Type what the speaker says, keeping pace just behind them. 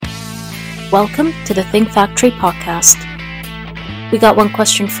Welcome to the Think Factory podcast. We got one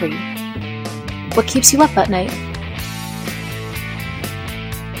question for you. What keeps you up at night?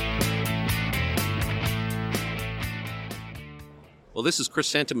 Well, this is Chris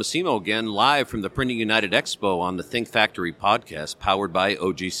Santamassimo again, live from the Printing United Expo on the Think Factory podcast, powered by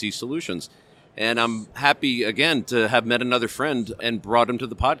OGC Solutions. And I'm happy again to have met another friend and brought him to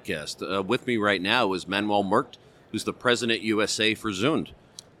the podcast. With me right now is Manuel Merkt, who's the president USA for Zund.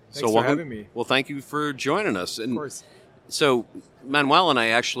 Thanks for having me. Well, thank you for joining us. Of course. So Manuel and I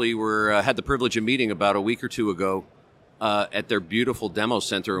actually had the privilege of meeting about a week or two ago at their beautiful demo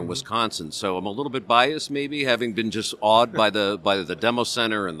center in Wisconsin. So I'm a little bit biased, maybe, having been just awed by the demo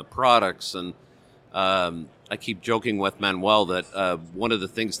center and the products. And I keep joking with Manuel that one of the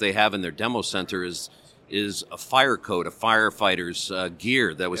things they have in their demo center is a fire coat, a firefighter's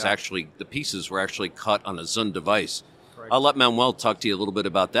gear that was actually, the pieces were actually cut on a Zund device. I'll let Manuel talk to you a little bit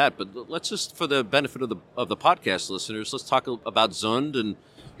about that, but let's just, for the benefit of the podcast listeners, let's talk about Zund and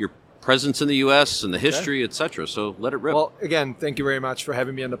your presence in the U.S. and the history, etc. So let it rip. Well, again, thank you very much for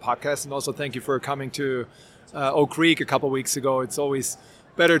having me on the podcast, and also thank you for coming to Oak Creek a couple of weeks ago. It's always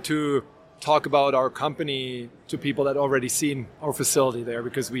better to talk about our company to people that already seen our facility there,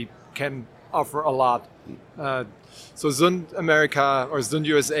 because we can offer a lot. So Zund America, or Zund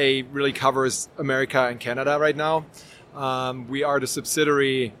USA, really covers America and Canada right now. We are the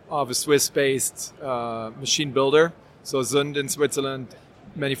subsidiary of a Swiss-based machine builder. So Zund in Switzerland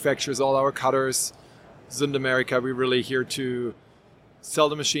manufactures all our cutters. Zund America, we're really here to sell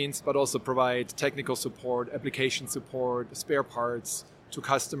the machines, but also provide technical support, application support, spare parts to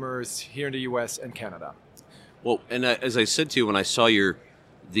customers here in the US and Canada. Well, and as I said to you when I saw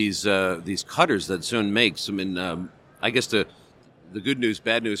these cutters that Zund makes, I mean, I guess the good news,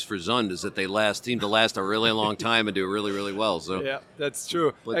 bad news for Zund is that they seem to last a really long time and do really, really well. So yeah, that's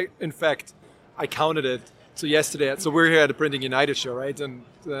true. In fact, I counted it. So yesterday, so we're here at the Printing United show, right? And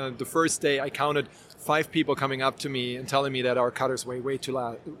the first day, I counted 5 people coming up to me and telling me that our cutters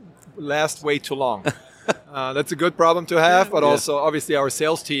last way too long. That's a good problem to have, but also obviously our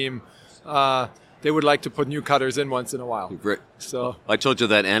sales team, they would like to put new cutters in once in a while. Great. So I told you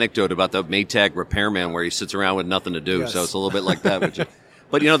that anecdote about the Maytag repairman where he sits around with nothing to do. Yes. So it's a little bit like that.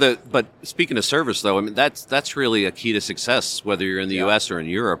 But but speaking of service, though, I mean that's really a key to success, whether you're in the U.S. or in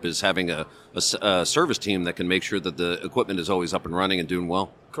Europe, is having a service team that can make sure that the equipment is always up and running and doing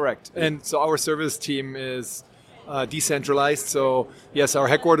well. Correct. And so our service team is decentralized. So yes, our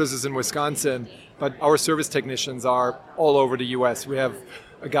headquarters is in Wisconsin, but our service technicians are all over the U.S. We have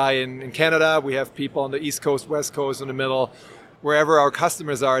a guy in Canada. We have people on the East Coast, West Coast, in the middle. Wherever our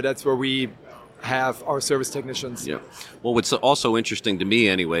customers are, that's where we have our service technicians. Yeah. Well, what's also interesting to me,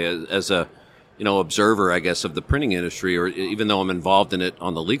 anyway, as a observer, I guess, of the printing industry, or even though I'm involved in it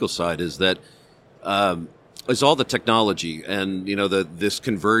on the legal side, is that is all the technology and this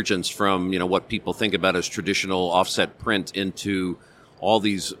convergence from what people think about as traditional offset print into all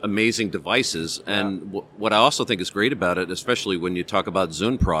these amazing devices. And what I also think is great about it, especially when you talk about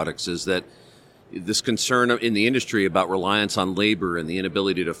Zund products, is that this concern in the industry about reliance on labor and the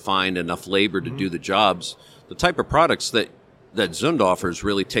inability to find enough labor to do the jobs, the type of products that Zund offers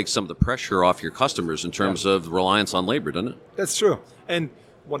really takes some of the pressure off your customers in terms of reliance on labor, doesn't it? That's true. And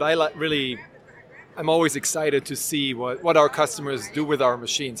what I I'm always excited to see what our customers do with our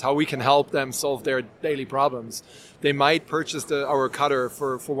machines, how we can help them solve their daily problems. They might purchase our cutter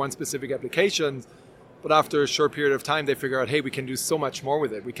for one specific application, but after a short period of time, they figure out, hey, we can do so much more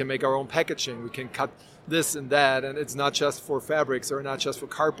with it. We can make our own packaging. We can cut this and that, and it's not just for fabrics or not just for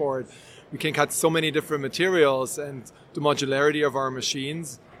cardboard. We can cut so many different materials, and the modularity of our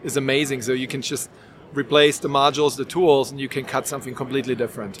machines is amazing. So you can just replace the modules, the tools, and you can cut something completely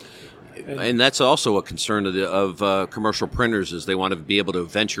different. And that's also a concern of commercial printers, is they want to be able to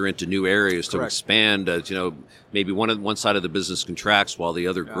venture into new areas to expand. Maybe one side of the business contracts while the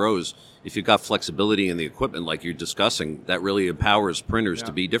other grows. If you've got flexibility in the equipment, like you're discussing, that really empowers printers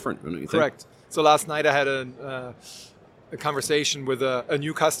to be different. Don't you think? Correct. So last night I had a conversation with a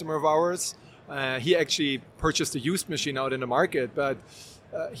new customer of ours. He actually purchased a used machine out in the market, but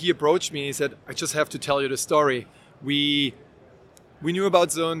he approached me and he said, "I just have to tell you the story. We knew about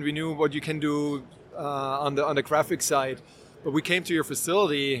Zund, we knew what you can do on the graphic side, but we came to your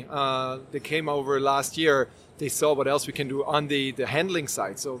facility. They came over last year. They saw what else we can do on the handling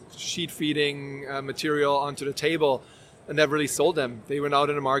side, so sheet feeding material onto the table, and that really sold them. They went out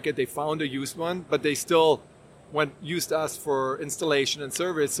in the market, they found a used one, but they still used us for installation and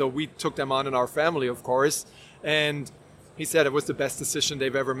service, so we took them on in our family, of course, and he said it was the best decision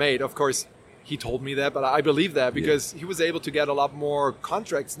they've ever made. Of course, he told me that, but I believe that because he was able to get a lot more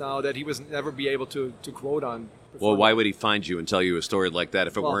contracts now that he was never be able to quote on. Well, why would he find you and tell you a story like that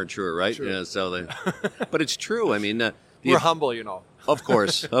if it weren't true, right? True. Yeah, but it's true. I mean, we're humble, you know. Of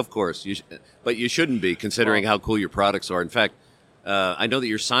course. But you shouldn't be, considering how cool your products are. In fact, I know that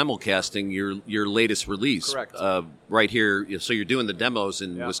you're simulcasting your latest release. Correct. Right here. So you're doing the demos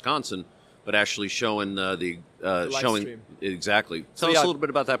in Wisconsin, but actually showing the showing stream. Exactly. Tell us a little bit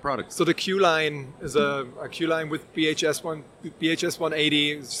about that product. So the Q line is a Q line with BHS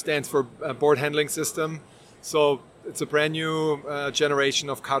 180 stands for board handling system. So it's a brand new generation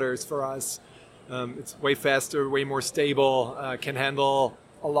of cutters for us. It's way faster, way more stable, can handle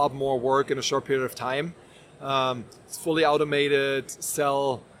a lot more work in a short period of time. It's fully automated,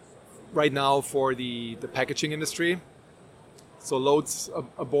 sell right now for the packaging industry. So loads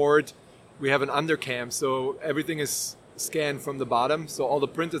a board. We have an undercam, so everything is scanned from the bottom. So all the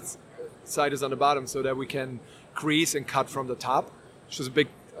printed side is on the bottom so that we can crease and cut from the top, which is a big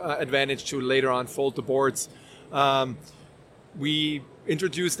advantage to later on fold the boards. We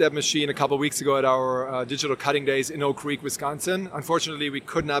introduced that machine a couple of weeks ago at our digital cutting days in Oak Creek, Wisconsin. Unfortunately, we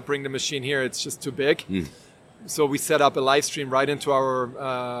could not bring the machine here. It's just too big. So we set up a live stream right into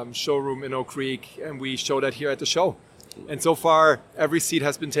our showroom in Oak Creek, and we show that here at the show. And so far, every seat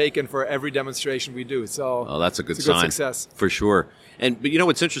has been taken for every demonstration we do. So that's a good it's sign. Good success. For sure. But you know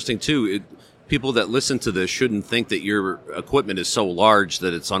what's interesting, too? People that listen to this shouldn't think that your equipment is so large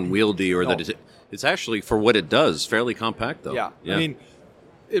that it's unwieldy or that it's actually, for what it does, fairly compact, though. Yeah. I mean,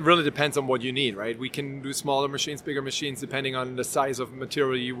 it really depends on what you need, right? We can do smaller machines, bigger machines, depending on the size of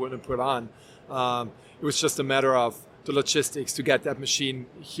material you want to put on. It was just a matter of the logistics to get that machine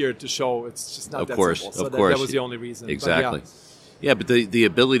here to show. It's just not that simple. So that was the only reason. Exactly. But the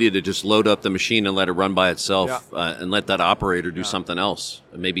ability to just load up the machine and let it run by itself and let that operator do something else,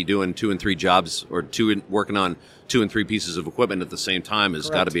 maybe doing 2 and 3 jobs or working on 2 and 3 pieces of equipment at the same time has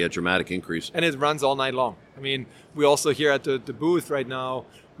got to be a dramatic increase. And it runs all night long. I mean, we also here at the booth right now,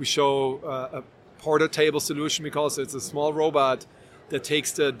 we show a porter table solution because it's a small robot that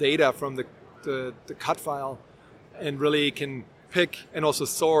takes the data from the cut file and really can pick and also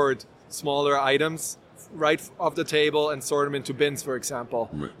sort smaller items right off the table and sort them into bins, for example.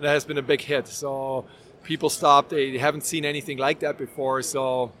 Right. That has been a big hit. So people stop. They haven't seen anything like that before.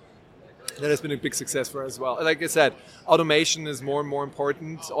 So that has been a big success for us as well. Like I said, automation is more and more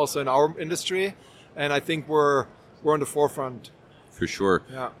important also in our industry. And I think we're on the forefront. For sure.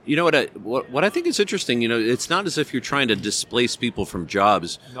 Yeah. You know what I think is interesting, it's not as if you're trying to displace people from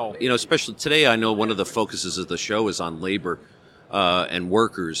jobs. No. Especially today, I know one of the focuses of the show is on labor and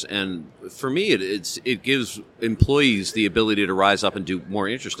workers. And for me, it gives employees the ability to rise up and do more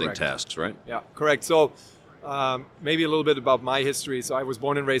interesting tasks, right? Yeah, correct. So maybe a little bit about my history. So I was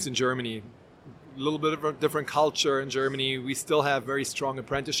born and raised in Germany. A little bit of a different culture in Germany. We still have very strong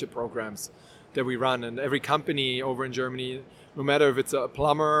apprenticeship programs that we run. And every company over in Germany, no matter if it's a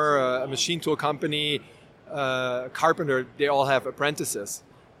plumber, a machine tool company, a carpenter, they all have apprentices.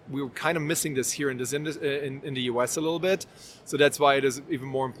 We were kind of missing this here in the US a little bit. So that's why it is even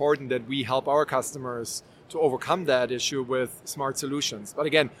more important that we help our customers to overcome that issue with smart solutions. But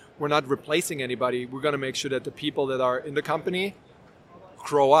again, we're not replacing anybody. We're going to make sure that the people that are in the company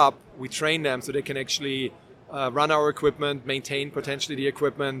grow up. We train them so they can actually run our equipment, maintain potentially the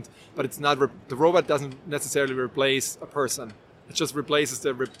equipment, but it's not the robot doesn't necessarily replace a person. It just replaces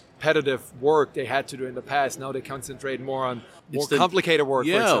the repetitive work they had to do in the past. Now they concentrate more on more complicated work.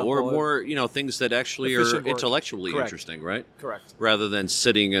 Yeah, for example, or more things that actually are intellectually interesting, right? Correct. Rather than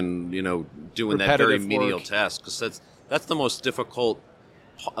sitting and doing that very menial task, because that's the most difficult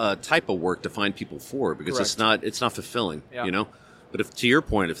type of work to find people for, because it's not fulfilling. But to your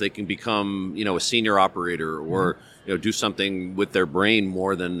point, if they can become, a senior operator or do something with their brain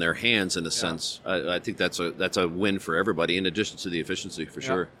more than their hands, in a sense, I think that's a win for everybody. In addition to the efficiency, for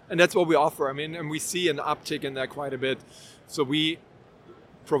sure. And that's what we offer. I mean, and we see an uptick in that quite a bit. So we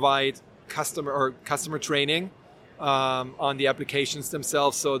provide customer training on the applications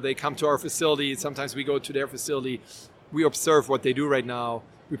themselves. So they come to our facility. Sometimes we go to their facility. We observe what they do right now.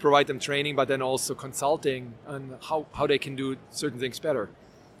 We provide them training, but then also consulting on how they can do certain things better.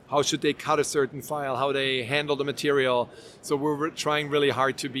 How should they cut a certain file? How they handle the material? So we're trying really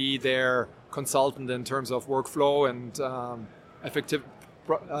hard to be their consultant in terms of workflow and effective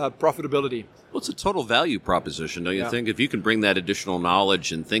profitability. Well, it's a total value proposition, don't you think? If you can bring that additional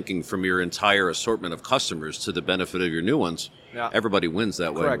knowledge and thinking from your entire assortment of customers to the benefit of your new ones, everybody wins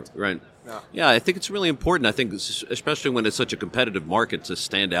that way. Correct. Right. Yeah, I think it's really important. I think, especially when it's such a competitive market, to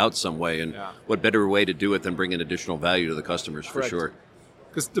stand out some way. And what better way to do it than bringing additional value to the customers, for sure.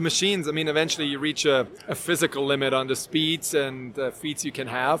 because the machines, I mean, eventually you reach a physical limit on the speeds and feeds you can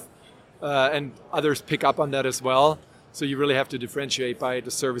have, and others pick up on that as well. So you really have to differentiate by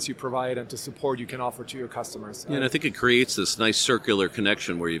the service you provide and the support you can offer to your customers. Yeah, and I think it creates this nice circular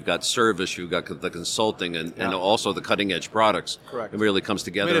connection where you've got service, you've got the consulting, and also the cutting edge products. Correct. It really comes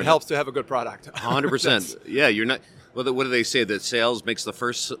together. I mean, it helps to have a good product. 100%. Yeah, you're not. What do they say? That sales makes the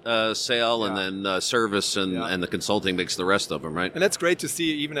first sale, and then service and the consulting makes the rest of them, right? And that's great to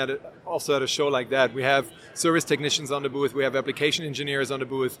see, even also at a show like that. We have service technicians on the booth, we have application engineers on the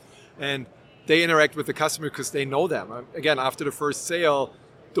booth, and they interact with the customer because they know them. Again, after the first sale,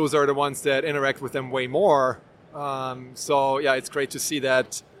 those are the ones that interact with them way more. So yeah, it's great to see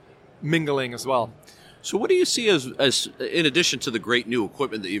that mingling as well. So what do you see as in addition to the great new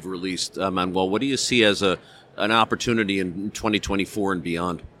equipment that you've released, Manuel, what do you see as an opportunity in 2024 and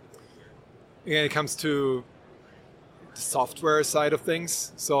beyond? Again, it comes to the software side of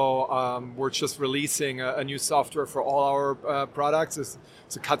things. So we're just releasing a new software for all our products.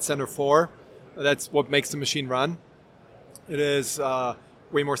 It's a Cut Center 4. That's what makes the machine run. It is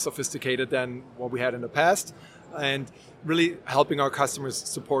way more sophisticated than what we had in the past, and really helping our customers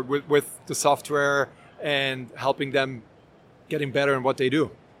support with the software and helping them getting better in what they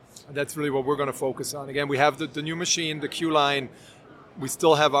do. And that's really what we're going to focus on. Again, we have the new machine, the Q line. We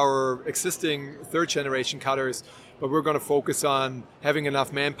still have our existing third generation cutters, but we're going to focus on having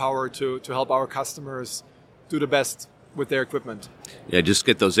enough manpower to help our customers do the best with their equipment. Yeah, just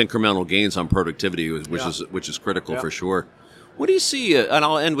get those incremental gains on productivity, which is critical for sure. What do you see, and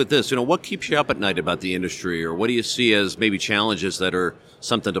I'll end with this, what keeps you up at night about the industry, or what do you see as maybe challenges that are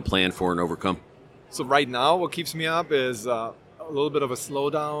something to plan for and overcome? So right now, what keeps me up is a little bit of a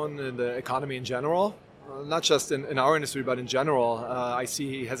slowdown in the economy in general, not just in our industry, but in general. I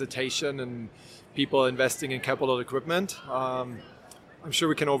see hesitation and people investing in capital equipment. I'm sure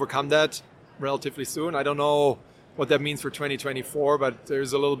we can overcome that relatively soon. I don't know what that means for 2024, but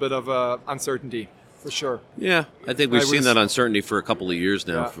there's a little bit of uncertainty for sure. Yeah, I think we've seen that uncertainty for a couple of years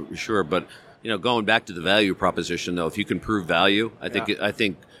now, for sure. But going back to the value proposition, though, if you can prove value, I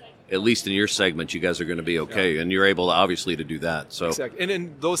think at least in your segment, you guys are going to be okay, and you're able, obviously, to do that. So exactly, and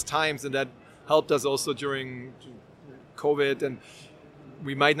in those times, and that helped us also during COVID, and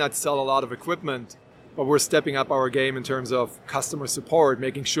we might not sell a lot of equipment, but we're stepping up our game in terms of customer support,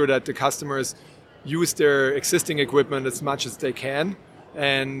 making sure that the customers use their existing equipment as much as they can,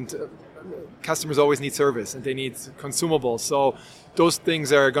 and customers always need service and they need consumables. So those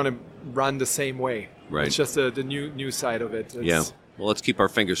things are going to run the same way. Right. It's just the new side of it. Yeah. Well, let's keep our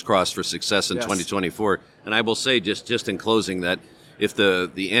fingers crossed for success in 2024. And I will say, just in closing, that if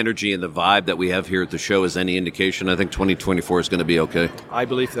the energy and the vibe that we have here at the show is any indication, I think 2024 is going to be okay. I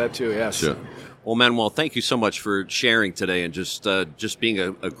believe that too. Yes. Sure. Well, Manuel, thank you so much for sharing today and just being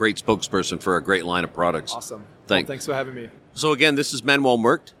a great spokesperson for a great line of products. Awesome. Thanks for having me. So again, this is Manuel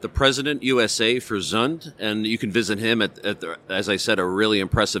Merkt, the President USA for Zund, and you can visit him at as I said, a really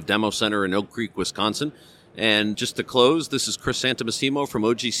impressive demo center in Oak Creek, Wisconsin. And just to close, this is Chris Santomassimo from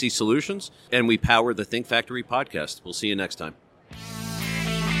OGC Solutions, and we power the Think Factory podcast. We'll see you next time.